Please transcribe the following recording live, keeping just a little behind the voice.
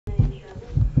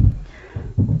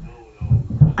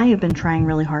I have been trying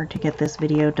really hard to get this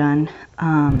video done,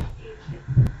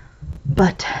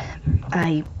 but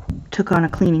I took on a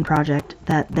cleaning project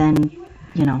that then,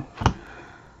 you know,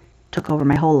 took over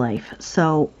my whole life.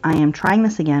 So I am trying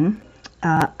this again.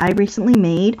 I recently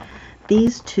made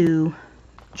these two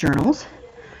journals.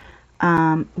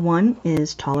 One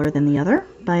is taller than the other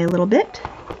by a little bit,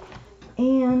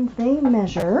 and they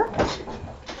measure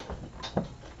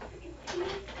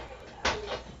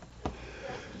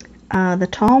the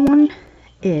tall one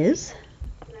is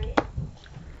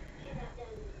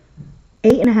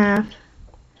 8.5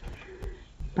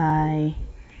 by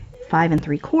 5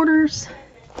 3/4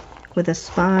 with a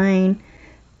spine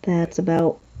that's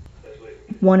about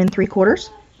 1 3/4,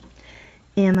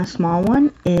 and the small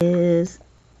one is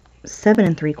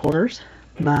 7 3/4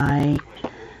 by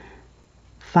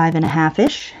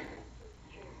 5.5-ish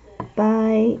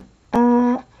by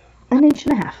 1.5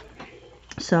 inches.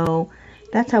 So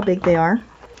that's how big they are.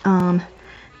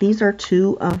 These are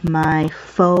two of my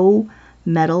faux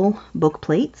metal book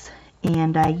plates,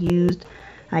 and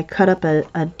I cut up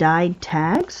a dyed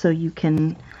tag so you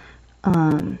can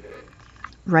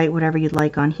write whatever you'd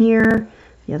like on here.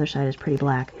 The other side is pretty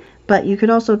black, but you could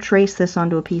also trace this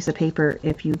onto a piece of paper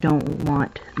if you don't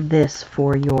want this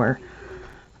for your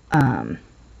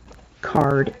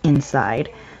card inside.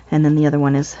 And then the other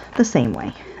one is the same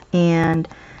way. And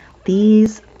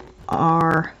these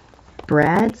are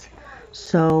brads,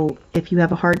 so if you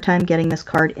have a hard time getting this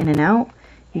card in and out,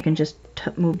 you can just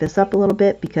move this up a little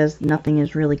bit, because nothing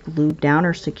is really glued down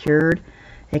or secured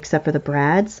except for the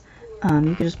brads. You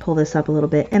can just pull this up a little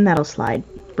bit and that'll slide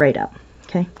right up.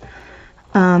 Okay.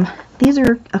 These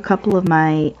are a couple of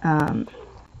my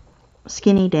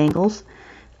skinny dangles.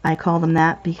 I call them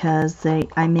that because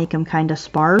I make them kind of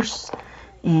sparse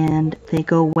and they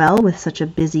go well with such a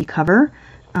busy cover.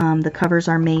 The covers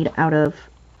are made out of,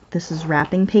 this is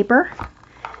wrapping paper,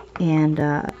 and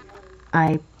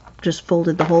I just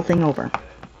folded the whole thing over.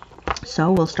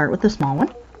 So we'll start with the small one.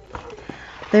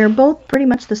 They're both pretty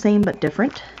much the same but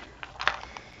different.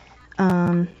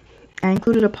 I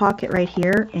included a pocket right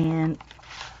here, and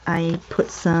I put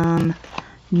some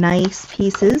nice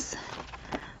pieces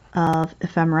of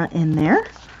ephemera in there,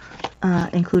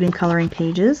 including coloring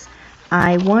pages.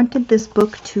 I wanted this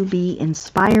book to be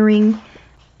inspiring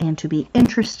and to be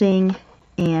interesting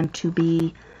and to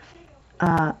be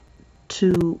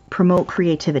to promote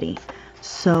creativity.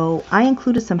 So I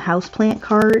included some houseplant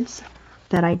cards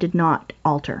that I did not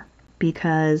alter,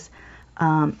 because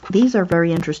these are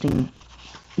very interesting.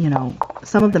 You know,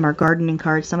 some of them are gardening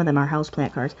cards, some of them are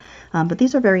houseplant cards, but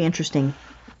these are very interesting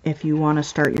if you want to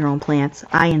start your own plants.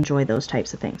 I enjoy those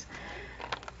types of things.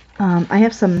 I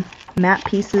have some map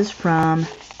pieces from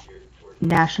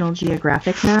National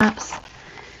Geographic maps.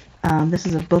 This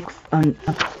is a book, an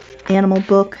animal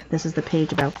book. This is the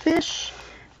page about fish.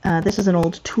 This is an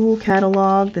old tool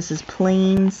catalog. This is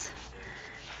planes.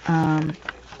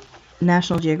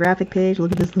 National Geographic page.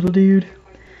 Look at this little dude.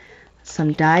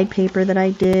 Some dyed paper that I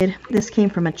did. This came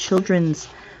from a children's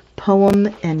poem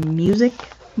and music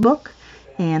book,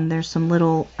 and there's some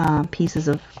little pieces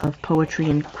of poetry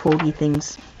and quotey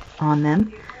things on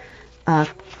them.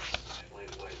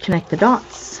 Connect the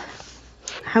dots.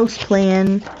 House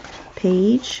plan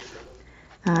page.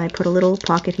 I put a little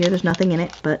pocket here. There's nothing in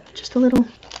it, but just a little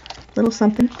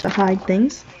something to hide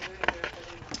things.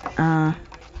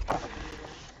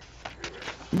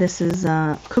 This is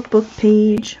a cookbook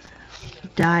page.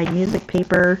 Dyed music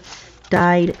paper.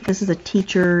 Dyed. This is a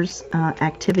teacher's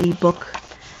activity book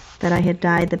that I had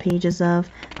dyed the pages of.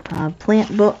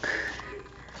 Plant book.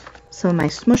 Some of my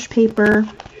smush paper.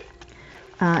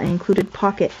 I included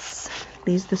pockets.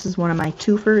 This is one of my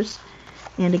twofers.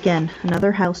 And again,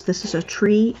 another house. This is a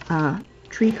tree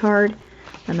card.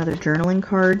 Another journaling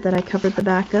card that I covered the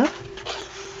back of.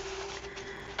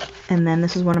 And then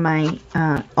this is one of my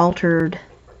altered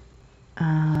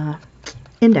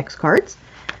index cards.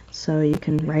 So you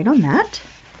can write on that.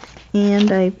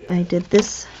 And I did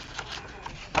this.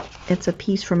 It's a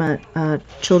piece from a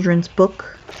children's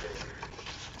book.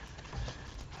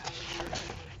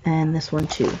 And this one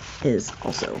too is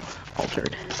also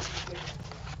altered.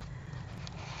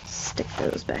 Stick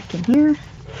those back in here.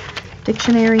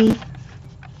 Dictionary.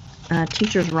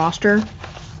 Teacher's roster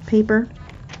paper.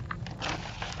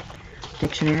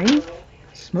 Dictionary.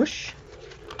 Smush.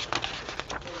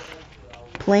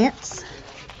 Plants.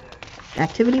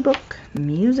 Activity book.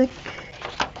 Music.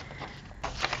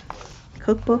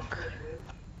 Cookbook.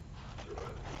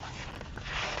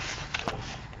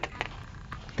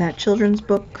 That children's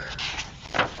book.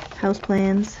 House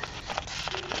plans.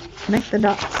 Connect the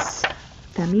dots.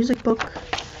 That music book.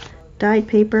 dyed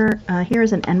paper. Here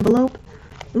is an envelope.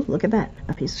 Ooh, look at that,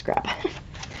 a piece of scrap.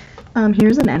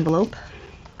 Here's an envelope.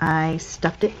 I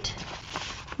stuffed it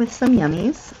with some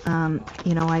yummies.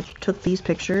 You know, I took these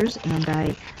pictures and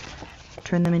I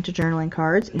turned them into journaling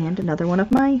cards, and another one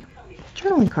of my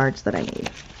journaling cards that I made.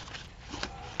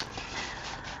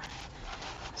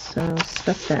 So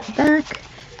stuff that back,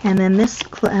 and then this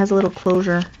has a little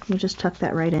closure. You just tuck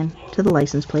that right in to the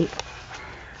license plate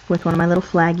with one of my little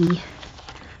flaggy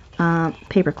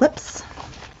paper clips.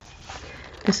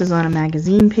 This is on a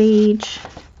magazine page.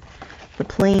 The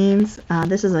planes.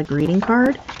 This is a greeting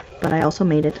card, but I also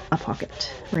made it a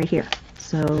pocket right here.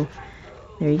 So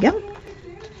there you go.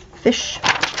 Fish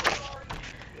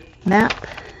map.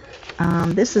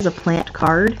 This is a plant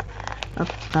card,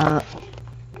 a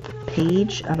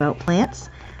page about plants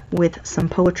with some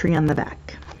poetry on the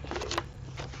back.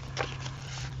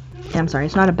 I'm sorry,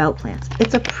 it's not about plants.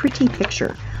 It's a pretty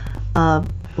picture of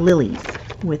lilies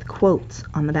with quotes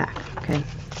on the back. Okay.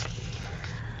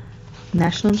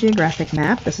 National Geographic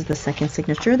map. This is the second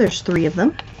signature. There's 3 of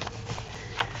them.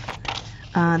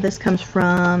 This comes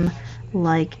from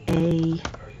like a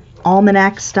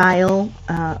almanac style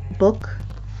book.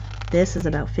 This is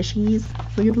about fishies.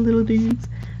 Look at the little dudes.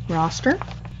 Roster.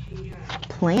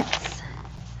 Plants.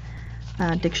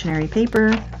 Dictionary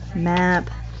paper. Map.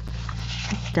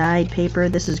 Dyed paper.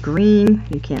 This is green.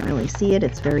 You can't really see it.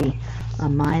 It's very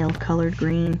mild colored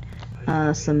green.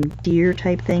 Some deer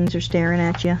type things are staring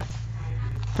at you.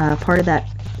 Part of that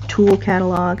tool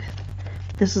catalog.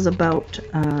 This is about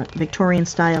Victorian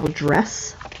style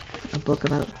dress. A book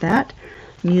about that.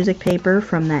 Music paper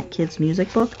from that kid's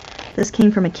music book. This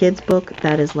came from a kid's book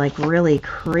that is like really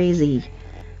crazy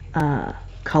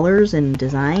colors and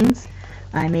designs.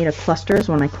 I made a cluster as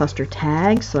one of my cluster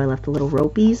tags, so I left the little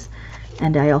ropies,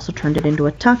 and I also turned it into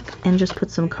a tuck and just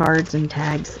put some cards and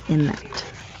tags in that.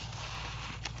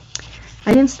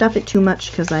 I didn't stuff it too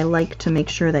much because I like to make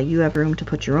sure that you have room to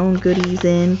put your own goodies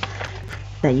in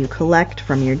that you collect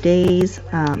from your days.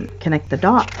 Connect the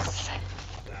dots.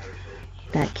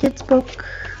 That kid's book,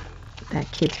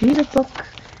 that kid's music book,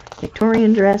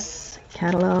 Victorian dress,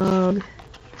 catalog,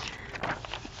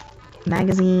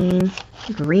 magazine,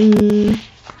 green,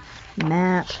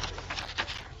 map,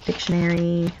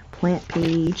 dictionary, plant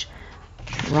page,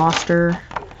 roster,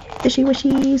 fishy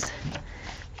wishies,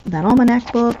 that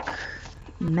almanac book,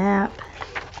 map.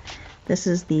 This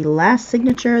is the last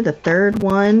signature, the 3rd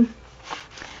one.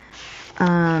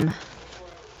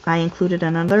 I included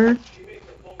another.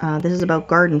 This is about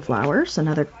garden flowers,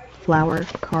 another flower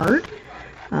card,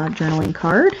 journaling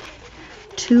card.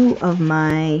 2 of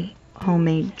my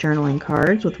homemade journaling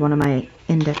cards with one of my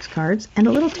index cards, and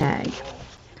a little tag.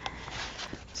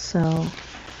 So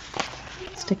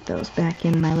stick those back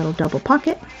in my little double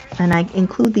pocket, and I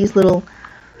include these little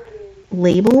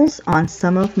labels on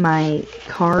some of my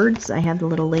cards. I have the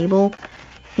little label,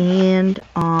 and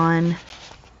on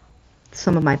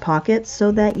some of my pockets,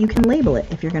 so that you can label it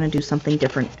if you're going to do something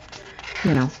different,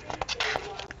 you know,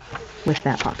 with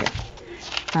that pocket.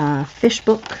 Fish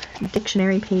book,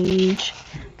 dictionary page,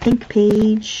 pink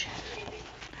page,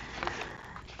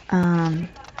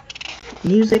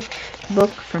 music book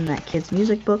from that kid's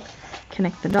music book.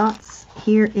 Connect the dots.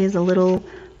 Here is a little,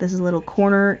 this is a little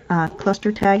corner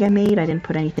cluster tag I made. I didn't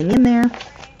put anything in there.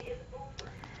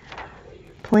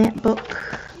 Plant book,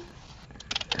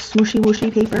 smooshy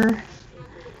wooshy paper,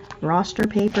 roster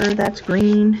paper, that's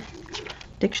green,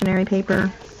 dictionary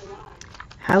paper,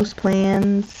 house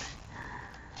plans,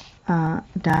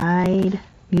 dyed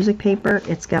music paper.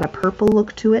 It's got a purple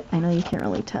look to it. I know you can't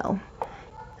really tell.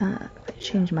 If I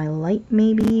change my light,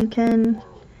 maybe you can,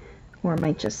 or it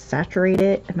might just saturate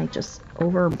it. It might just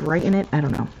over brighten it. I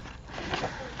don't know.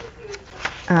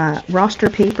 Roster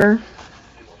paper.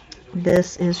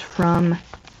 This is from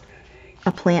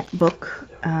a plant book.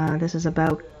 This is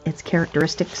about its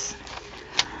characteristics.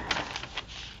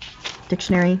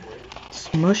 Dictionary,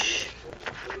 smush,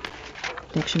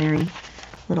 dictionary,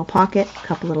 little pocket, a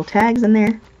couple little tags in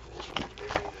there.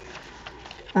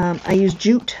 I use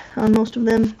jute on most of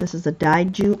them. This is a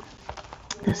dyed jute.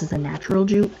 This is a natural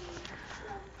jute.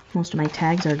 Most of my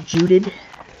tags are juted.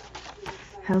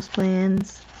 House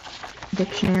plans,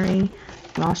 dictionary,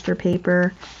 roster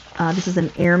paper. This is an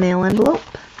airmail envelope.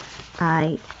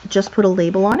 I just put a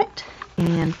label on it,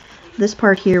 and this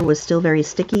part here was still very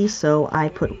sticky, so I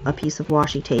put a piece of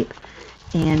washi tape.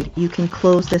 And you can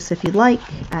close this if you'd like.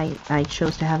 I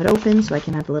chose to have it open so I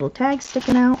can have the little tag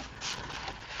sticking out.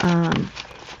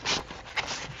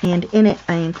 And in it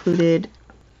I included,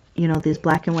 you know, these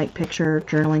black and white picture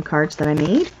journaling cards that I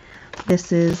made.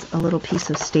 This is a little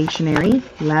piece of stationery,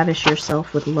 Lavish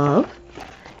Yourself with Love.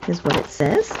 is what it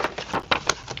says.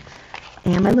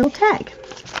 And my little tag.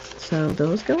 So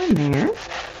those go in there.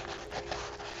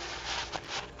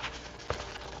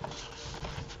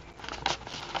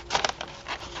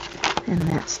 And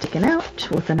that's sticking out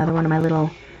with another one of my little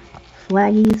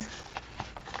flaggies.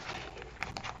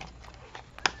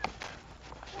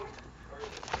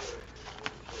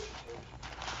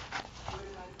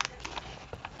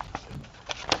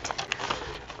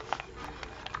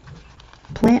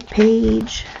 Plant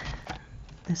page.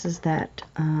 This is that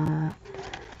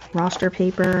roster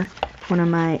paper. One of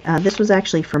my, this was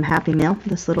actually from Happy Meal,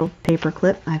 this little paper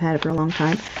clip. I've had it for a long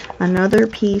time. Another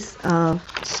piece of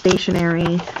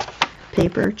stationery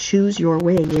paper. Choose your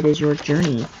way, it is your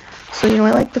journey. So, you know,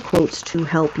 I like the quotes to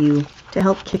help you, to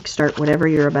help kickstart whatever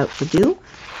you're about to do,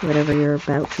 whatever you're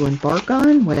about to embark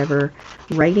on, whatever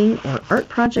writing or art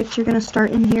project you're going to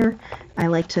start in here. I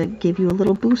like to give you a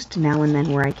little boost now and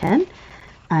then where I can.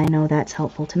 I know that's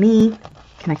helpful to me.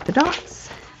 Connect the dots.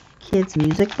 Kids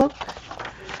music book.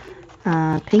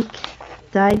 Pink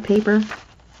dyed paper.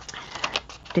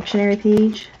 Dictionary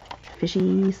page.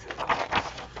 Fishies.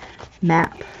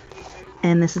 Map.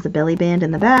 And this is a belly band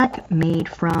in the back made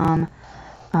from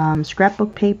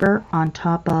scrapbook paper on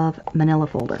top of manila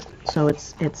folder. So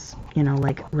it's you know,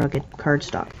 like rugged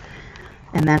cardstock.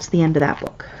 And that's the end of that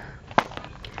book.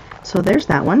 So there's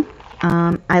that one.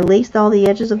 I laced all the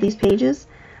edges of these pages.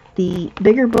 The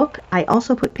bigger book, I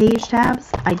also put page tabs.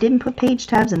 I didn't put page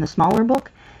tabs in the smaller book,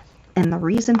 and the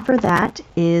reason for that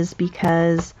is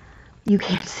because you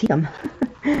can't see them.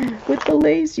 With the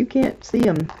lace, you can't see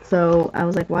them. So I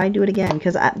was like, why do it again?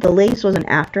 Because the lace was an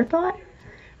afterthought.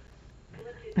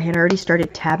 I had already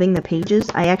started tabbing the pages.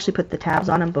 I actually put the tabs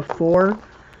on them before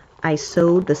I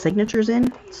sewed the signatures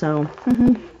in. So,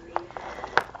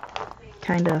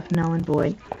 kind of null and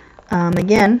void.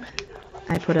 Again,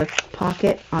 I put a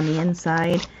pocket on the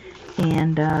inside,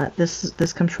 and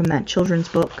this comes from that children's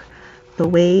book, The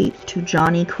Way to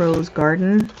Johnny Crow's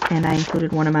Garden, and I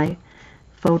included one of my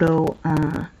photo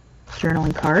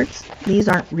journaling cards. These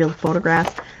aren't real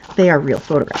photographs. They are real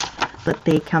photographs, but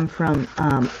they come from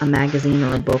a magazine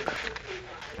or a book,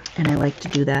 and I like to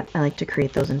do that. I like to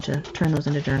create those turn those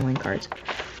into journaling cards.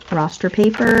 Roster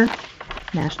paper,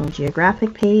 National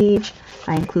Geographic page.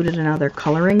 I included another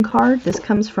coloring card. This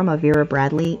comes from a Vera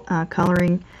Bradley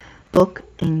coloring book,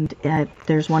 and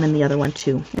there's one in the other one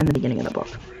too, in the beginning of the book.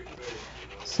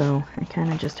 So I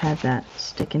kind of just had that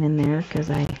sticking in there because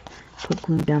I put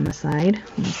glue down the side.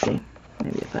 Let me see.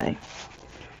 Maybe if I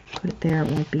put it there,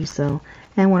 it won't be so.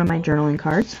 And one of my journaling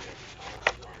cards.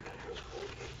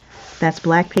 That's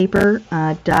black paper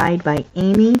dyed by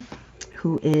Amy,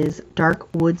 who is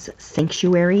Dark Woods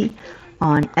Sanctuary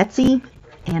on Etsy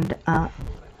and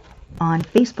on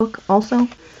Facebook also.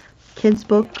 Kids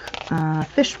book,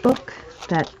 fish book,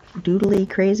 that doodly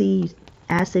crazy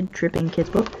acid tripping kids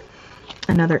book.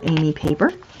 Another Amy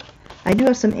paper. I do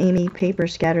have some Amy paper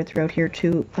scattered throughout here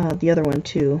too, the other one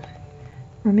too.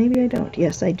 Or maybe I don't.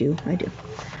 Yes, I do. I do.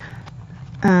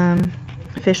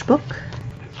 Fish book.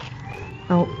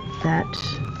 Oh, that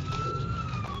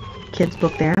kids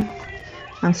book there.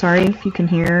 I'm sorry if you can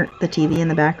hear the TV in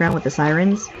the background with the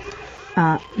sirens.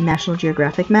 National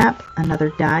Geographic map.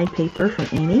 Another dyed paper from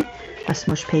Amy. A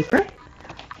smush paper.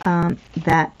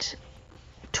 That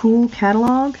tool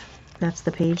catalog. That's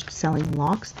the page selling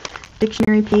locks.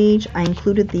 Dictionary page. I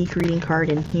included the greeting card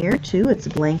in here too. It's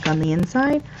blank on the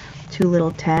inside. Two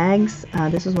little tags.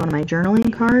 This is one of my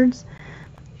journaling cards.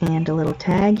 And a little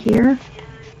tag here.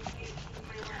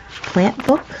 Plant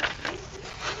book.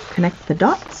 Connect the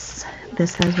dots.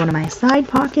 This has one of my side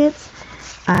pockets.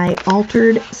 I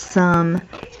altered some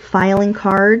filing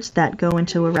cards that go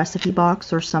into a recipe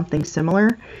box or something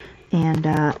similar, and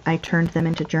I turned them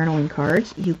into journaling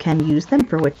cards. You can use them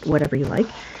for whatever you like.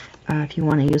 If you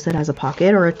want to use it as a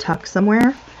pocket or a tuck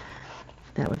somewhere,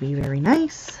 that would be very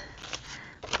nice.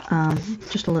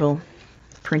 Just a little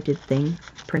printed thing,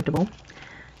 printable.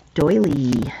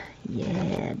 Doily.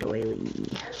 Yeah, doily.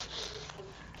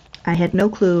 I had no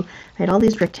clue. I had all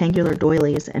these rectangular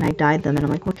doilies, and I dyed them, and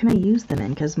I'm like, what can I use them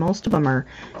in? Because most of them are,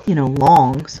 you know,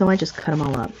 long, so I just cut them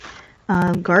all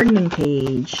up. Gardening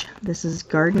page. This is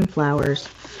garden flowers.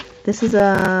 This is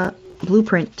a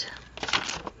blueprint,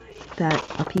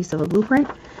 a piece of a blueprint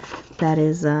that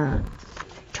is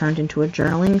turned into a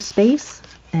journaling space,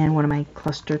 and one of my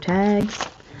cluster tags.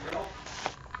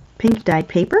 Pink dyed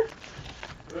paper.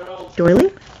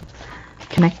 Doily.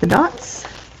 Connect the dots.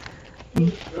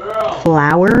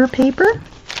 Flower paper.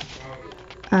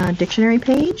 Dictionary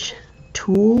page.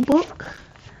 Tool book.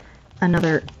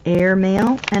 Another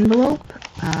airmail envelope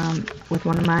with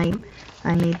one of my,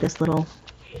 I made this little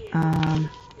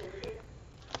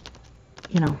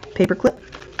you know, paper clip.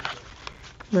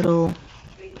 Little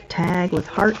tag with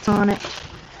hearts on it.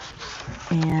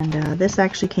 And this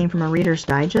actually came from a Reader's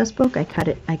Digest book. I cut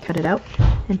it out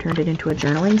and turned it into a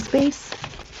journaling space.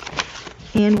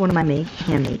 And one of my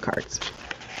handmade cards.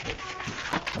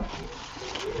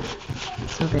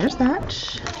 So there's that.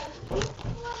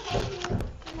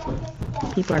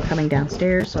 People are coming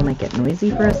downstairs, so I might get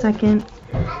noisy for a second.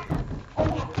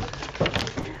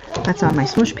 That's on my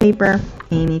swoosh paper,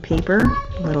 Amy paper,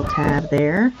 little tab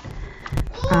there.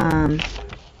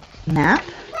 Map,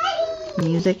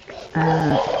 music,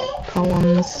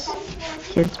 poems,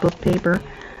 kids book paper,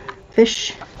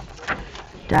 fish,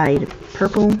 dyed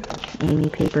purple, Amy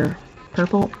paper,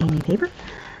 purple, Amy paper,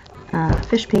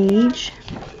 fish page.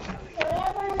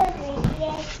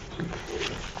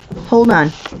 Hold on.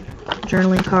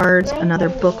 Journaling cards, another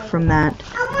book from that.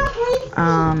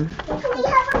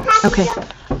 Okay,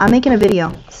 I'm making a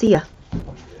video. See ya.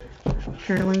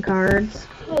 Journaling cards.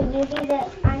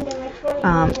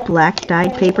 Black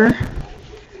dyed paper.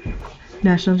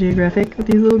 National Geographic with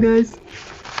these little guys.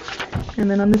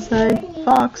 And then on this side,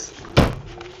 Fox.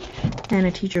 And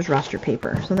a teacher's roster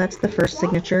paper. So that's the first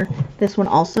signature. This one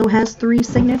also has 3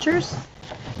 signatures.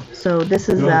 So this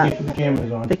is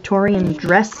Victorian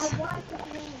dress,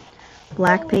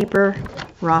 black paper,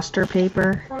 roster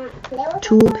paper,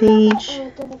 tool page,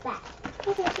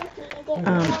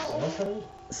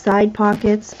 side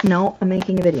pockets. No, I'm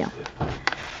making a video.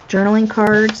 Journaling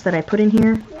cards that I put in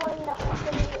here.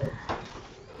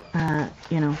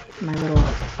 You know, my little,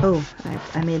 oh,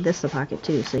 I made this a pocket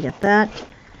too. So you got that.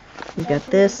 You got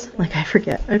this. Like, I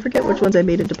forget which ones I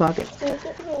made into pockets.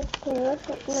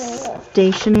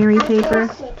 Stationery paper.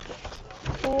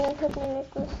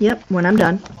 Yep, when I'm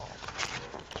done.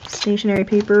 Stationery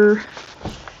paper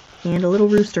and a little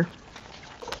rooster.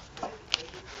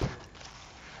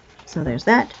 So there's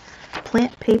that.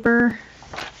 Plant paper,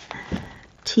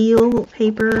 teal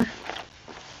paper,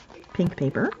 pink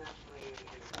paper,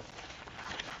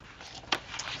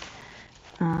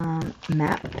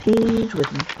 map page with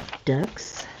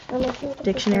ducks,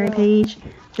 dictionary page.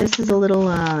 This is a little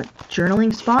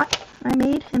journaling spot I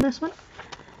made in this one.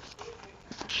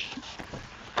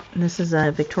 And this is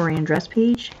a Victorian dress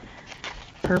page.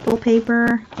 Purple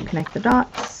paper, connect the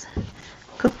dots,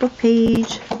 cookbook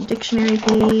page, dictionary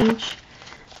page.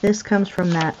 This comes from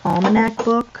that almanac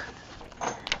book.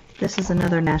 This is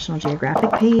another National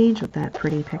Geographic page with that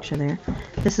pretty picture there.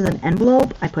 This is an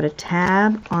envelope. I put a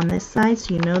tab on this side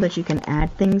so you know that you can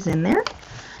add things in there.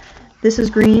 This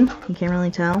is green. You can't really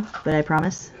tell, but I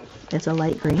promise it's a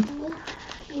light green.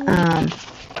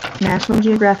 National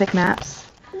Geographic maps,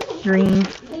 green.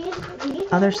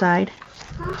 Other side,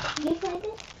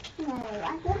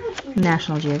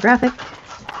 National Geographic,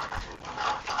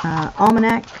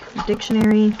 almanac,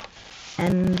 dictionary,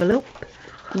 envelope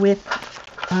with,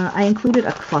 I included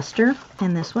a cluster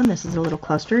in this one. This is a little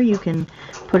cluster. You can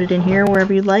put it in here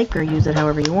wherever you'd like or use it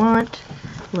however you want.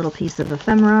 A little piece of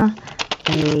ephemera,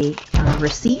 a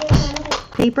receipt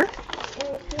paper,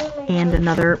 and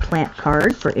another plant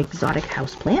card for exotic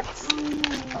house plants.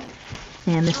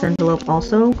 And this envelope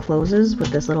also closes with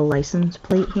this little license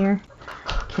plate here.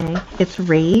 Okay, it's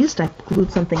raised. I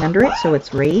glued something under it so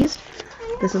it's raised.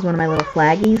 This is one of my little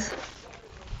flaggies.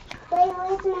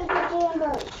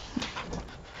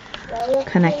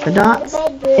 Connect the dots.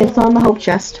 It's on the hope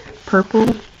chest.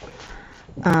 Purple.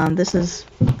 This is,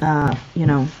 you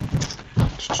know,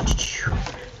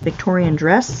 Victorian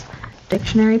dress.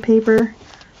 Dictionary paper.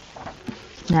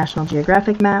 National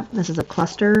Geographic map. This is a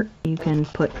cluster. You can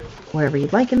put whatever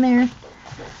you'd like in there.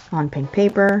 On pink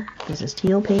paper. This is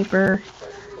teal paper.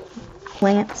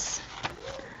 Plants.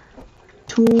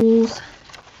 Tools.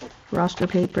 Roster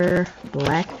paper.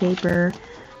 Black paper.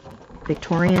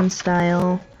 Victorian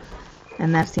style.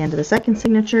 And that's the end of the second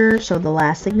signature. So the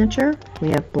last signature, we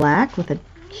have black with a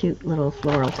cute little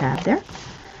floral tab there.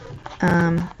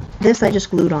 This I just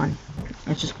glued on.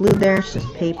 It's just glued there. It's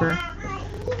just paper.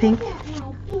 Pink.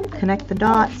 Connect the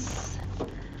dots.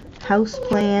 House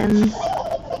plans.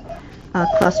 A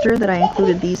cluster that I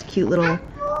included these cute little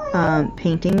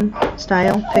painting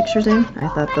style pictures in. I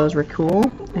thought those were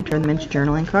cool. I turned them into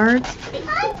journaling cards.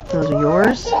 Those are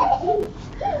yours.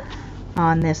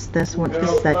 On this one,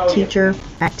 this is that teacher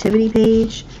activity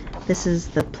page. This is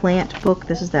the plant book.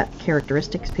 This is that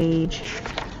characteristics page.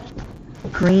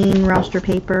 Green roster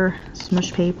paper,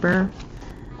 smush paper,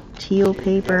 teal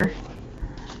paper,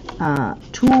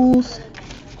 tools.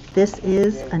 This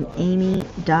is an Amy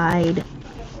dyed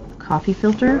coffee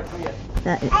filter.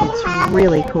 It's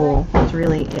really cool.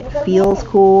 It feels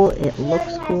cool. It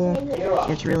looks cool.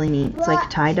 It's really neat. It's like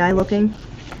tie-dye looking.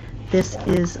 This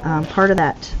is part of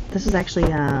that. This is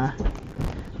actually a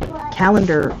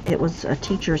calendar. It was a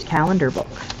teacher's calendar book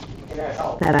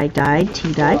that I dyed,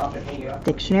 tea-dyed.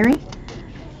 Dictionary.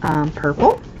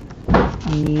 Purple.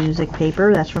 Music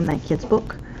paper. That's from that kid's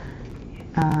book.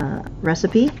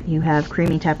 Recipe. You have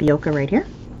creamy tapioca right here.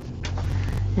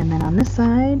 And then on this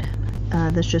side,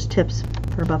 there's just tips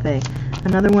for buffet.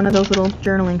 Another one of those little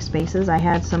journaling spaces. I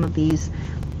had some of these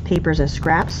papers as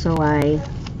scraps, so I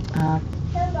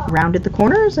rounded the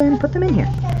corners and put them in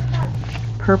here.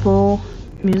 Purple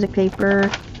music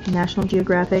paper, National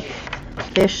Geographic,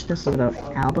 fish. This is about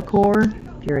albacore.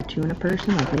 If you're a tuna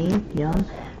person like me, yum.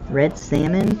 Red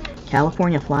salmon,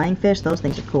 California flying fish. Those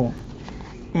things are cool.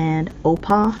 And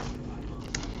opa,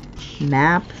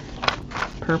 map,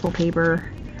 purple paper,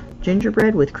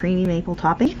 gingerbread with creamy maple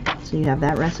topping. So you have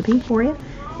that recipe for you.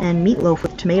 And meatloaf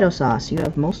with tomato sauce. You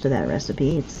have most of that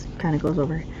recipe. It's kind of goes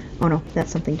over. Oh no,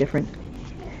 that's something different.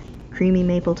 Creamy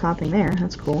maple topping there.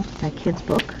 That's cool. That kid's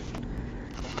book.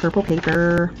 Purple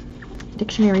paper.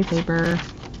 Dictionary paper.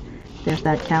 There's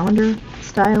that calendar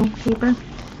style paper.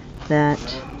 That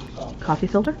coffee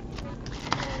filter.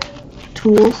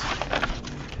 Tools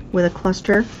with a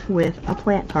cluster with a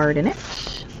plant card in it.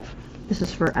 This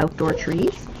is for outdoor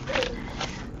trees.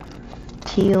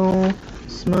 Teal.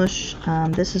 Smush.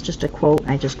 This is just a quote.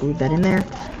 I just glued that in there.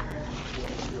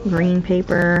 Green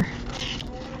paper.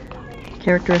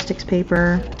 Characteristics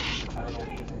paper.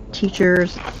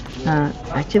 Teacher's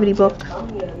activity book.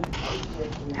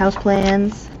 House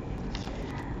plans.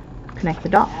 Connect the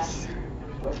dots.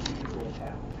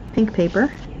 Pink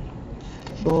paper.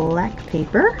 Black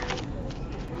paper.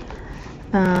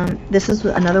 This is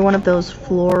another one of those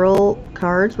floral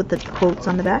cards with the quotes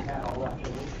on the back.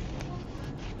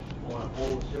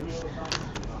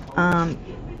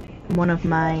 One of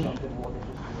my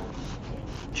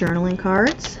journaling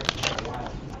cards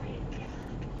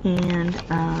and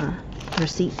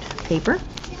receipt paper,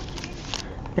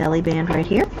 belly band right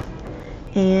here,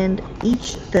 and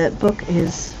the book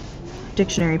is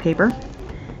dictionary paper,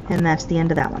 and that's the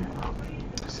end of that one.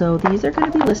 So these are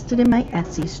going to be listed in my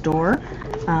Etsy store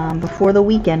before the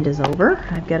weekend is over.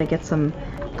 I've got to get some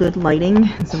good lighting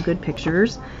and some good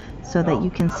pictures so that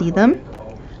you can see them.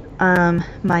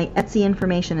 My Etsy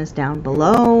information is down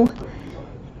below,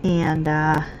 and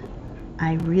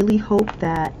I really hope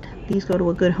that these go to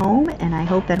a good home, and I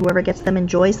hope that whoever gets them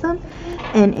enjoys them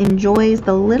and enjoys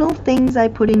the little things I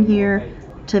put in here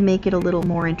to make it a little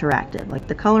more interactive, like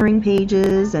the coloring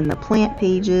pages and the plant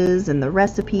pages and the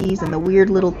recipes and the weird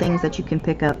little things that you can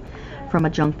pick up from a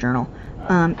junk journal.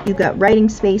 You've got writing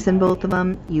space in both of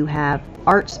them, you have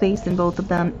art space in both of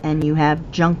them, and you have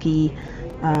junky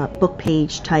book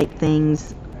page type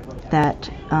things that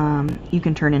you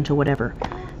can turn into whatever.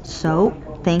 So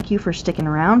thank you for sticking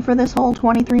around for this whole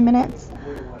 23 minutes,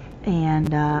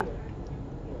 and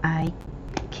I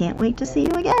can't wait to see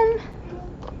you again.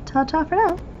 Ta-ta for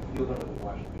now.